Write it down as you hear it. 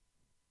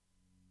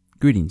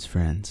Greetings,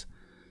 friends,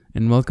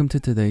 and welcome to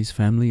today's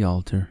Family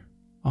Altar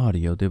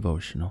audio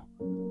devotional.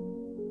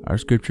 Our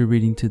scripture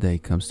reading today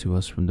comes to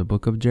us from the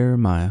book of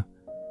Jeremiah,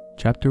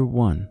 chapter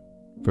 1,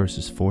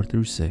 verses 4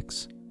 through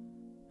 6,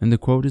 and the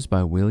quote is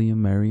by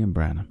William Marion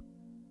Branham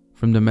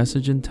from the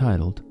message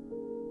entitled,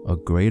 "A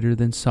Greater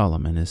Than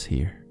Solomon is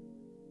Here."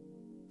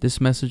 This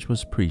message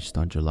was preached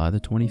on July the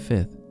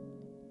 25th,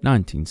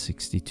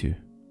 1962.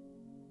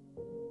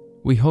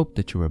 We hope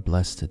that you are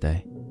blessed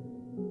today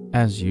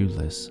as you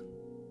listen.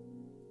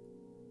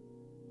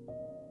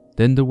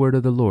 Then the word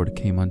of the Lord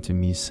came unto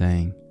me,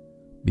 saying,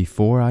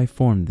 Before I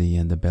formed thee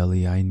in the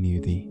belly I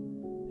knew thee,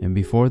 and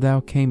before thou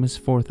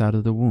camest forth out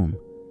of the womb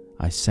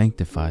I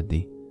sanctified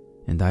thee,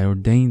 and I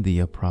ordained thee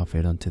a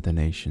prophet unto the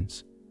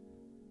nations.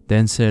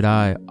 Then said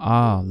I,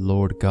 Ah,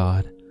 Lord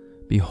God,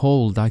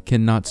 behold, I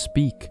cannot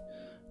speak,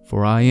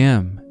 for I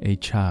am a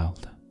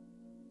child.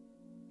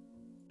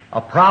 A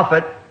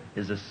prophet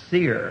is a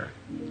seer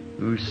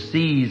who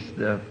sees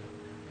the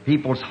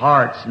people's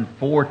hearts and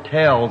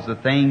foretells the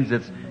things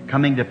that's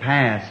coming to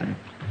pass.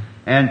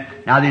 And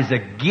now there's a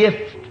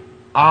gift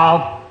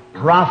of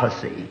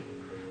prophecy.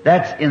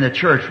 That's in the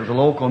church with the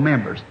local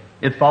members.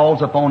 It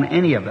falls upon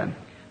any of them.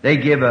 They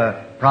give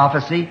a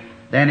prophecy,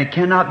 then it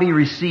cannot be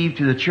received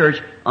to the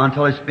church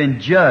until it's been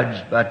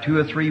judged by 2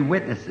 or 3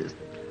 witnesses.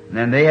 And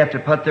then they have to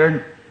put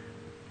their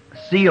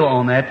seal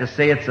on that to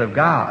say it's of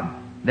God.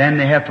 Then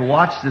they have to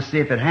watch to see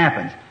if it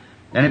happens.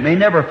 And it may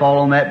never fall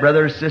on that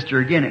brother or sister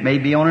again. It may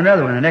be on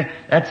another one. And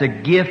that's a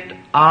gift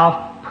of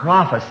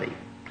prophecy.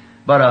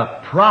 But a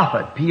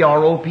prophet,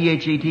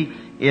 P-R-O-P-H-E-T,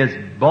 is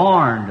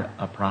born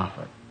a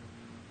prophet.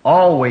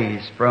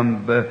 Always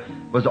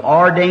was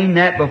ordained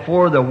that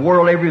before the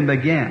world ever even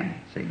began.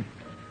 See?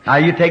 Now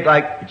you take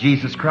like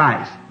Jesus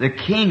Christ, the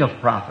King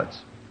of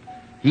prophets.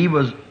 He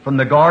was from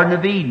the Garden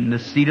of Eden, the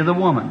seed of the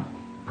woman,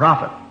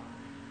 prophet.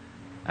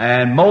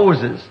 And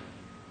Moses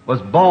was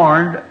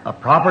born a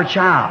proper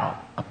child,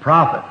 a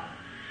prophet.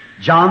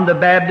 John the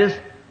Baptist,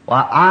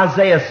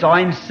 Isaiah saw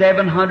him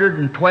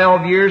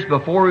 712 years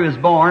before he was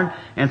born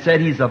and said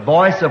he's the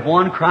voice of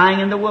one crying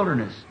in the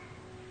wilderness.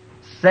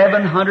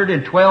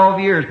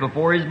 712 years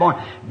before he was born.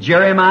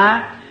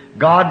 Jeremiah,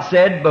 God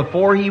said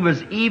before he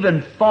was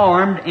even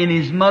formed in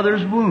his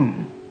mother's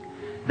womb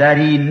that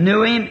he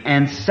knew him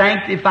and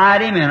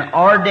sanctified him and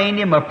ordained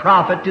him a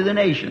prophet to the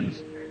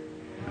nations.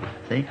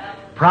 See?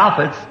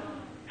 Prophets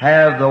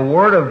have the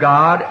Word of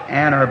God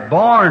and are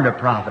born a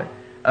prophet.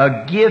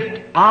 A gift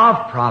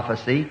of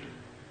prophecy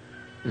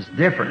is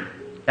different.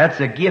 That's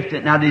a gift.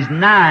 Now these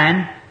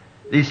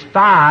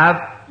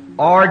 5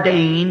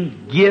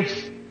 ordained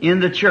gifts in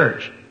the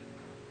church.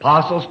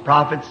 Apostles,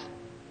 prophets,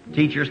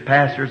 teachers,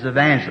 pastors,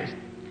 evangelists.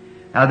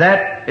 Now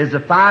that is the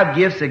 5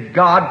 gifts that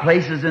God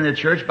places in the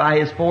church by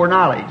His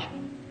foreknowledge.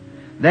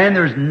 Then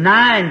there's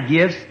 9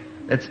 gifts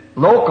that's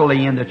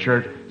locally in the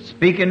church.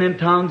 Speaking in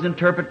tongues,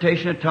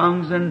 interpretation of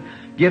tongues, and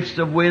gifts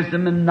of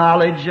wisdom and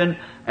knowledge and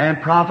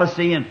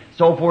prophecy and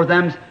so forth.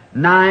 Them's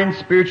 9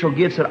 spiritual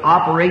gifts that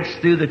operates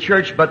through the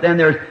church, but then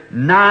there's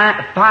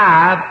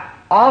 5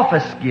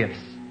 office gifts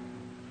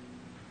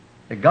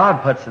that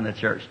God puts in the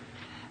church.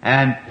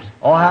 And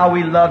oh, how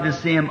we love to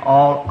see them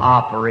all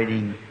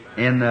operating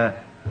in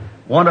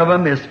one of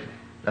them is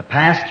the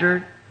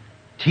pastor,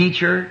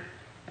 teacher,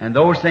 and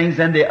those things.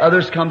 Then the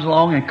others comes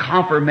along and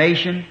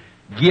confirmation.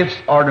 Gifts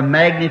are to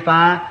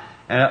magnify.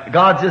 And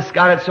God's just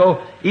got it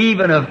so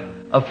even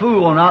a fool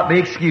will not be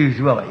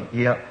excused, will he?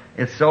 Yeah.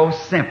 It's so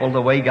simple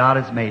the way God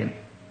has made it.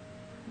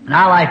 And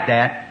I like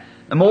that.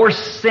 The more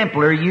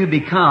simpler you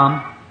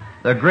become,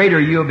 the greater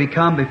you'll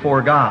become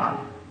before God.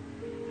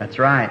 That's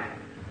right.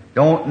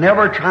 Don't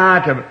never try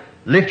to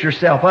lift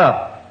yourself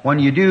up. When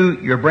you do,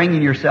 you're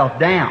bringing yourself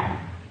down.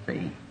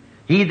 See?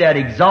 He that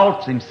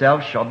exalts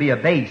himself shall be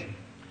abased.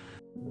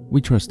 We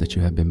trust that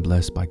you have been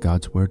blessed by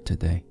God's Word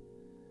today.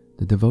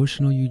 The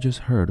devotional you just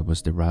heard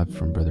was derived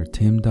from Brother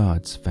Tim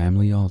Dodd's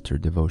Family Altar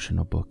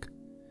devotional book.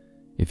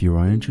 If you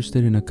are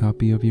interested in a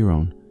copy of your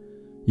own,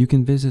 you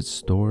can visit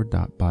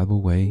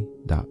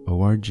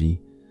store.bibleway.org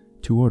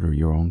to order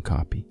your own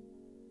copy.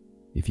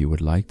 If you would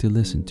like to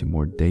listen to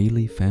more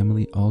daily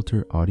Family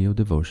Altar audio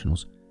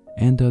devotionals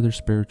and other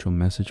spiritual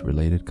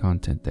message-related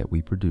content that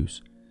we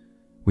produce,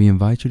 we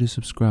invite you to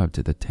subscribe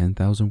to the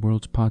 10,000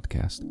 Worlds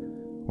podcast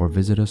or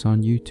visit us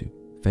on YouTube,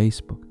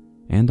 Facebook,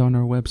 and on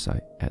our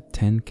website at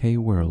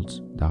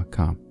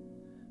 10kworlds.com.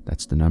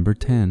 That's the number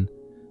 10,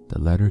 the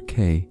letter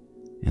K,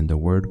 and the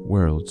word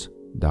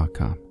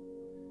worlds.com.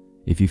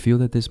 If you feel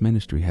that this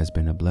ministry has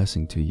been a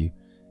blessing to you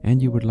and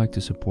you would like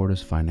to support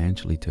us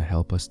financially to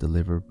help us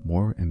deliver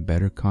more and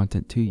better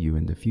content to you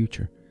in the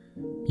future,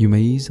 you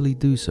may easily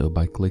do so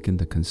by clicking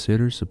the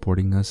Consider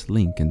Supporting Us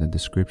link in the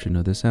description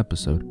of this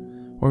episode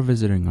or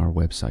visiting our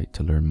website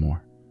to learn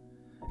more.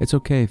 It's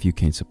okay if you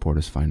can't support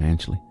us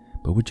financially,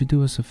 but would you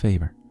do us a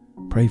favor?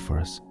 Pray for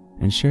us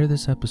and share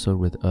this episode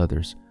with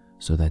others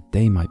so that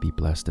they might be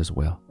blessed as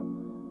well.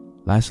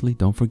 Lastly,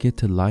 don't forget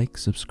to like,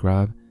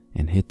 subscribe,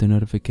 and hit the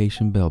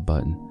notification bell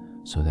button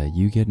so that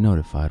you get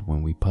notified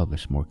when we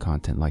publish more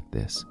content like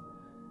this.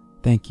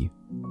 Thank you,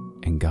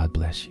 and God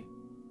bless you.